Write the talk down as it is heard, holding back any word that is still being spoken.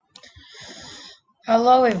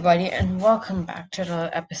Hello, everybody, and welcome back to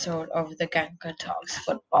another episode of the Ganga Talks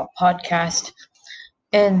Football Podcast.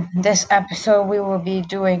 In this episode, we will be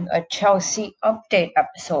doing a Chelsea update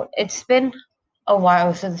episode. It's been a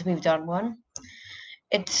while since we've done one.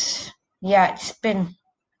 It's been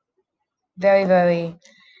very.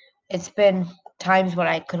 It's been times when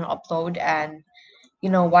I couldn't upload, and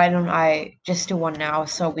why don't I just do one now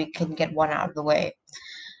so we can get one out of the way?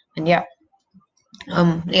 And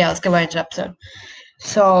let's get right into the episode.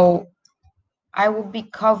 So I will be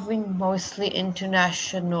covering mostly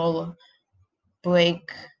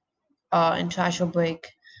break, international break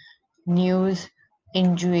news,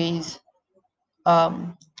 injuries,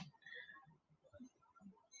 um,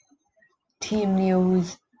 team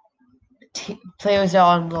news, players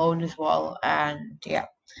are on loan as well, and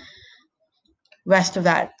rest of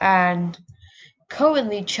that. And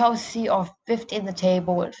currently, Chelsea are fifth in the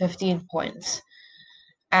table with 15 points,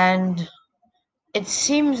 and it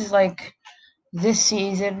seems like this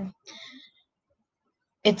season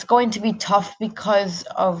it's going to be tough because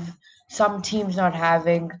of some teams not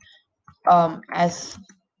having as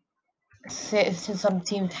since some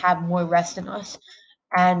teams have more rest than us,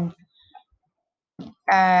 and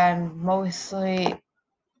mostly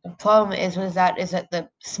the problem is that the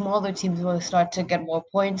smaller teams will start to get more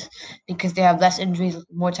points because they have less injuries,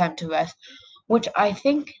 more time to rest, which I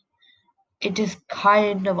think it is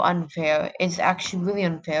kind of unfair. It's actually really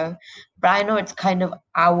unfair, but I know it's kind of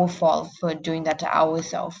our fault for doing that to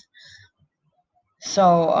ourselves.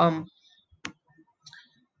 So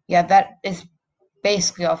that is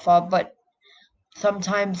basically our fault. But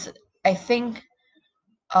sometimes I think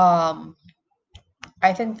um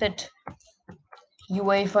I think that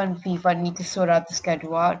UEFA and FIFA need to sort out the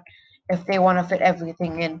schedule out if they want to fit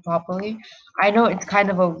everything in properly. I know it's kind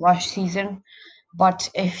of a rush season, but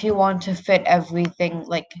if you want to fit everything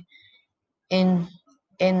like in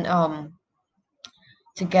in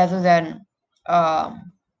together, then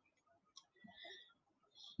um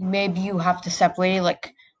maybe you have to separate it.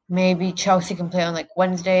 Like maybe Chelsea can play on like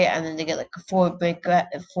Wednesday and then they get like a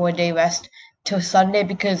 4-day rest till Sunday,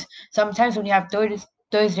 because sometimes when you have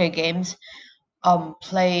Thursday games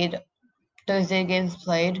played Thursday games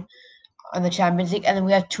played on the Champions League, and then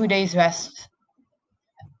we have 2 days rest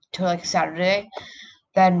to like Saturday,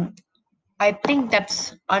 then I think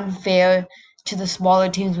that's unfair to the smaller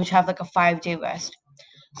teams which have like a 5-day rest.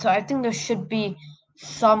 So I think there should be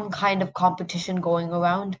some kind of competition going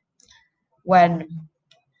around when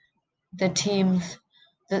the teams,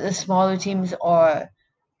 the smaller teams are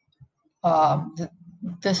um the,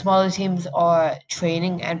 the smaller teams are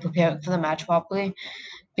training and preparing for the match properly,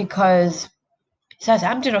 because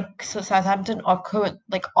Southampton are current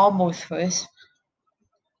like almost first.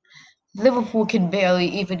 Liverpool can barely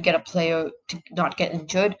even get a player to not get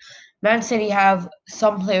injured. Man City have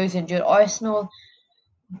some players injured. Arsenal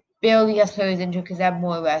barely has players injured because they have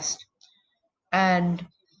more rest. And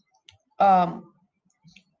um,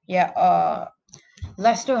 yeah,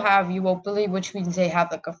 Leicester have Europa League, which means they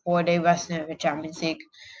have like a 4-day rest in the Champions League,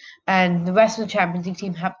 and the rest of the Champions League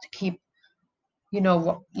team have to keep,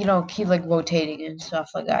 keep like rotating and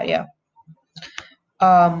stuff like that. Yeah.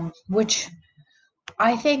 Which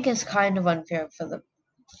I think is kind of unfair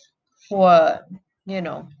for you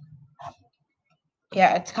know,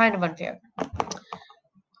 yeah, it's kind of unfair.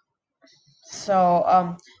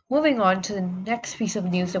 So, moving on to the next piece of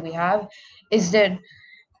news that we have is that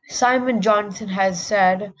Simon Johnson has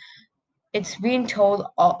said it's being told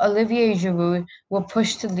Olivier Giroud will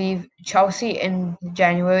push to leave Chelsea in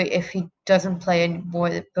January if he doesn't play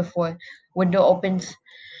anymore before window opens.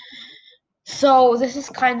 So this is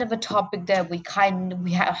kind of a topic that we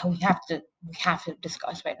have to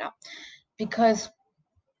discuss right now, because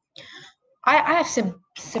I have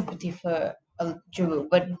sympathy for Giroud,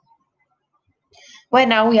 but right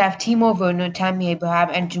now we have Timo Werner, Tammy Abraham,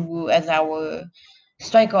 and Giroud as our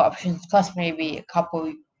striker options, plus maybe a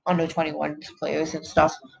couple under 21 players and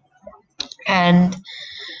stuff. And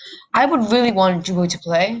I would really want Giroud to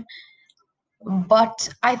play, but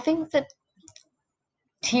I think that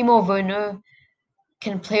Timo Werner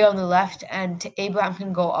can play on the left and Abraham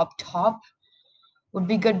can go up top would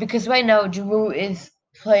be good, because right now Giroud is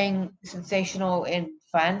playing sensational in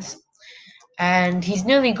France, and he's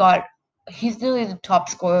nearly the top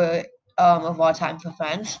scorer of all time for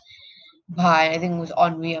France by, I think it was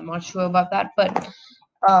Henri. I'm not sure about that, but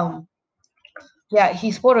um yeah,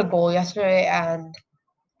 he scored a goal yesterday, and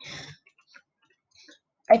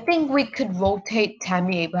I think we could rotate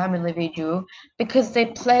Tammy Abraham and Olivier Giroud because they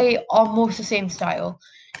play almost the same style.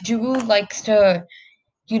 Giroud likes to,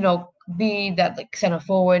 be that like center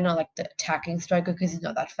forward, not like the attacking striker because he's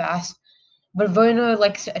not that fast. but Werner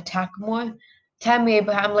likes to attack more. Tammy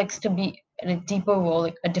Abraham likes to be in a deeper role,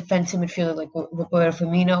 like a defensive midfielder, like Roberto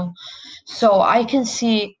Firmino. So I can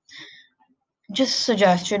see, just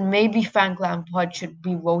suggestion, maybe Frank Lampard should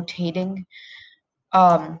be rotating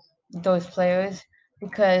those players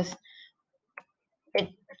because it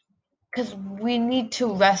because we need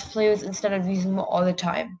to rest players instead of using them all the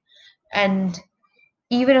time. And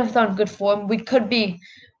even if they're on good form, we could be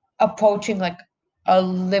approaching like a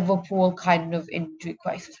Liverpool kind of injury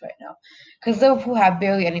crisis right now. Because Liverpool have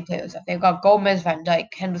barely any players left. They've got Gomez, Van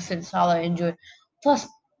Dijk, Henderson, Salah injured, plus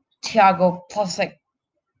Thiago, plus like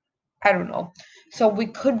I don't know. So we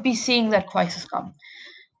could be seeing that crisis come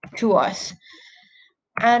to us.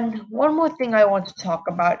 And one more thing I want to talk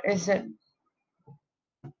about is that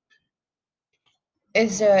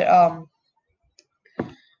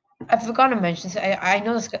I forgot to mention this. I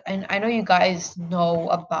know this, and I know you guys know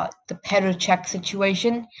about the Petr Cech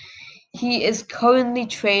situation. He is currently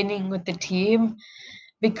training with the team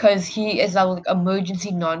because he is a like,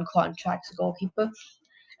 emergency non-contract goalkeeper.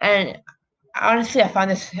 And honestly, I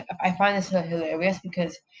find this hilarious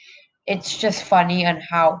because it's just funny on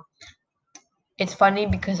how it's funny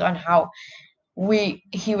because on how we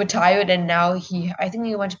he retired and now I think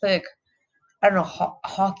he went to play like I don't know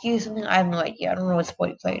hockey or something. I have no idea. I don't know what sport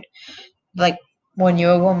he played. Like 1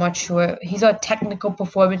 year ago, I'm not sure. He's a technical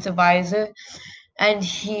performance advisor and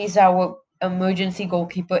he's our emergency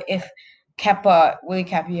goalkeeper if Kepa, Willie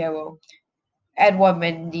Cappiero, Edouard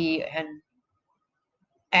Mendy, and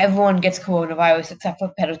everyone gets coronavirus except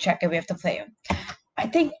for Petr Cech and we have to play him. I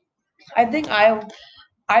think I think I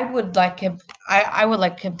would like him. I would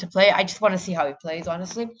like him to play. I just want to see how he plays,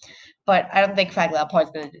 honestly. But I don't think Frank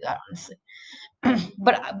Lampard's going to do that, honestly.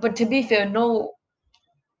 But to be fair, no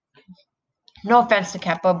offense to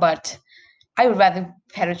Kepa, but I would rather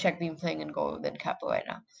Petr Cech be playing in goal than Kepa right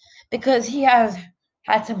now because he has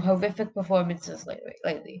had some horrific performances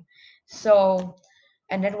lately. So,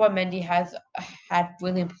 and Edouard Mendy has had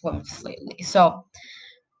brilliant performances lately. So,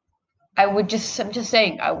 I'm just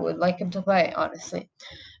saying, I would like him to play, honestly.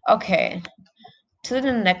 Okay, to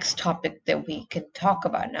the next topic that we can talk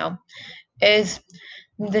about now is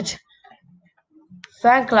that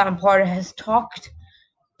Frank Lampard has talked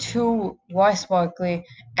to Ross Barkley,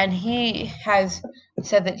 and he has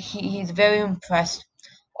said that he's very impressed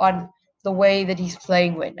on the way that he's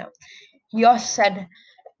playing right now. He also said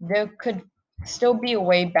there could still be a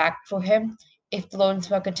way back for him if the loan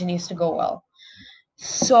spell continues to go well.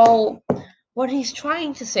 So, what he's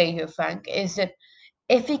trying to say here, Frank, is that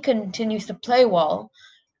if he continues to play well,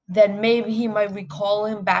 then maybe he might recall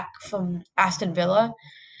him back from Aston Villa,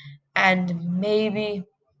 and maybe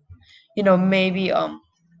you know maybe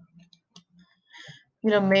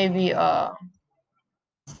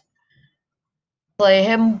play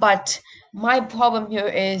him. But my problem here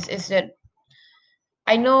is that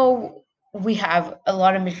I know we have a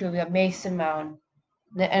lot of midfield. We have Mason Mount,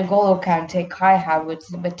 N'Golo Kante, Kai Havertz,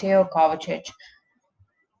 Mateo Kovacic.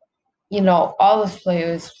 All those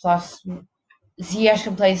players plus Ziyech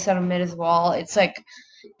can play center mid as well. It's like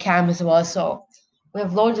Cam as well. So we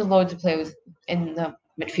have loads and loads of players in the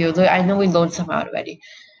midfield. I know we loaned some out already.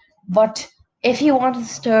 But if he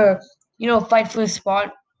wants to, fight for a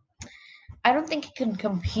spot, I don't think he can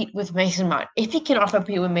compete with Mason Mount. If he cannot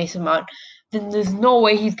compete with Mason Mount, then there's no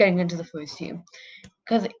way he's getting into the first team.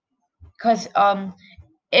 Because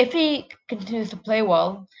if he continues to play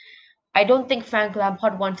well, I don't think Frank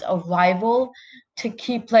Lampard wants a rival to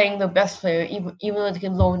keep playing the best player, even though they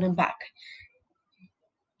can loan him back.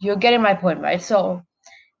 You're getting my point, right? So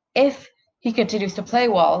if he continues to play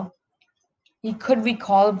well, he could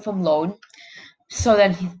recall him from loan, so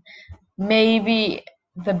then maybe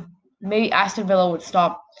the maybe Aston Villa would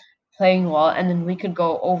stop playing well, and then we could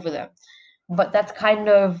go over them. But that's kind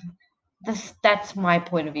of that's my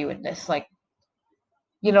point of view in this. Like,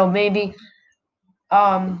 maybe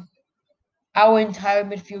um our entire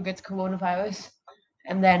midfield gets coronavirus,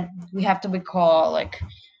 and then we have to recall like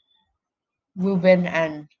Ruben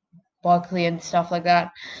and Barkley and stuff like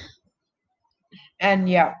that. And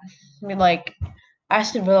yeah, I mean like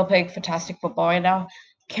Aston Villa playing fantastic football right now,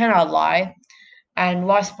 cannot lie. And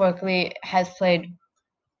Ross Barkley has played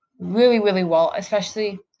really, really well,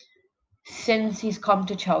 especially since he's come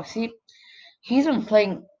to Chelsea. He's been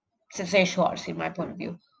playing sensational, honestly, in my point of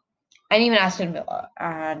view. And even Aston Villa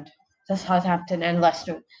and the Southampton and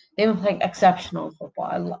Leicester, they've been playing exceptional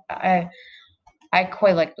football. I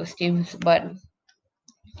quite like those teams, but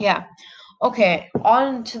yeah. Okay,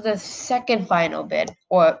 on to the second final bit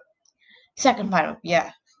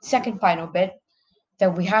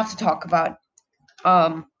that we have to talk about.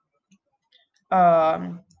 Um,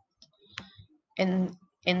 um,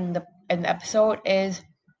 in the episode is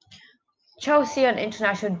Chelsea on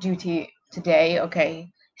international duty today.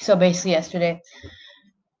 Okay, so basically yesterday,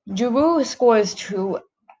 Giroud scores 2,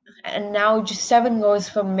 and now just 7 goals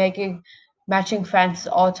from matching France's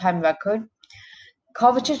all-time record.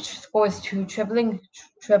 Kovacic scores 2, tripling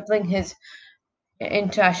his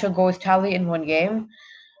international goals tally in one game.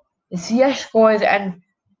 Ziyech scores and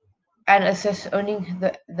assists, earning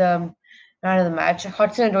the man of the match.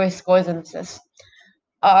 Hudson-Odoi scores and assists.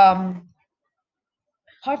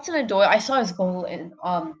 Hudson-Odoi, I saw his goal in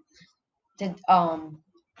did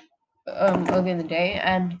earlier in the day,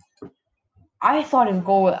 and I thought his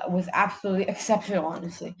goal was absolutely exceptional.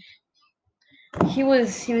 Honestly, he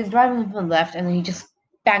was driving from the left, and then he just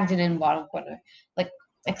banged it in bottom corner, like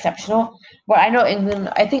exceptional. But I know England.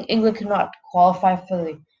 I think England could not qualify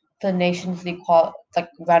for the Nations League like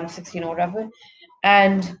round of 16 or whatever,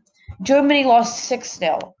 and Germany lost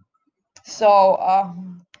 6-0. So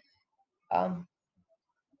um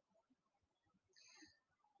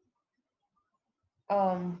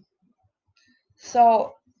um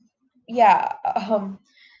so yeah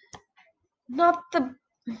not the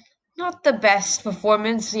not the best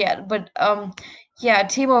performance yet, but yeah,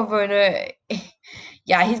 Timo Werner,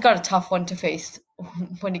 yeah, he's got a tough one to face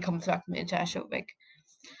when he comes back from the international break.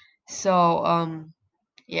 So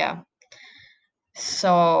yeah,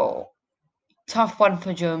 so tough one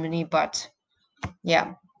for Germany, but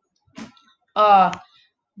yeah. Uh,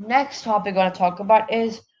 Next topic I want to talk about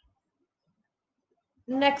is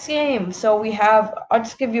next game. So we have. I'll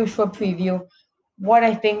just give you a short preview. What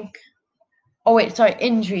I think. Oh wait, sorry,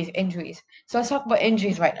 injuries. So let's talk about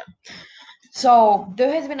injuries right now. So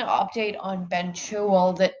there has been an update on Ben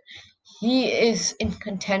Chilwell that he is in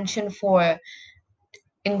contention for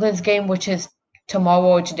England's game, which is tomorrow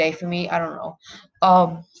or today for me. I don't know.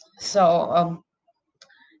 Um, so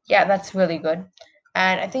yeah, that's really good.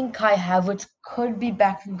 And I think Kai Havertz could be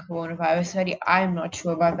back from coronavirus study. I'm not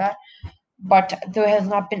sure about that, but there has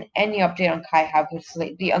not been any update on Kai Havertz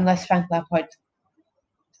lately, unless Frank Lampard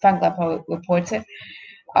reports it.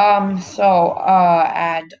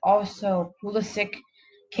 And also Pulisic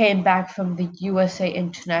came back from the USA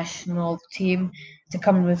international team to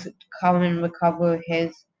come and recover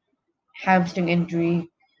his hamstring injury.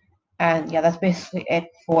 And yeah, that's basically it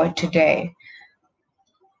for today.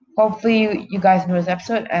 Hopefully you guys know this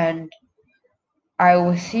episode, and I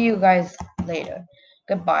will see you guys later.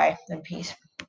 Goodbye and peace.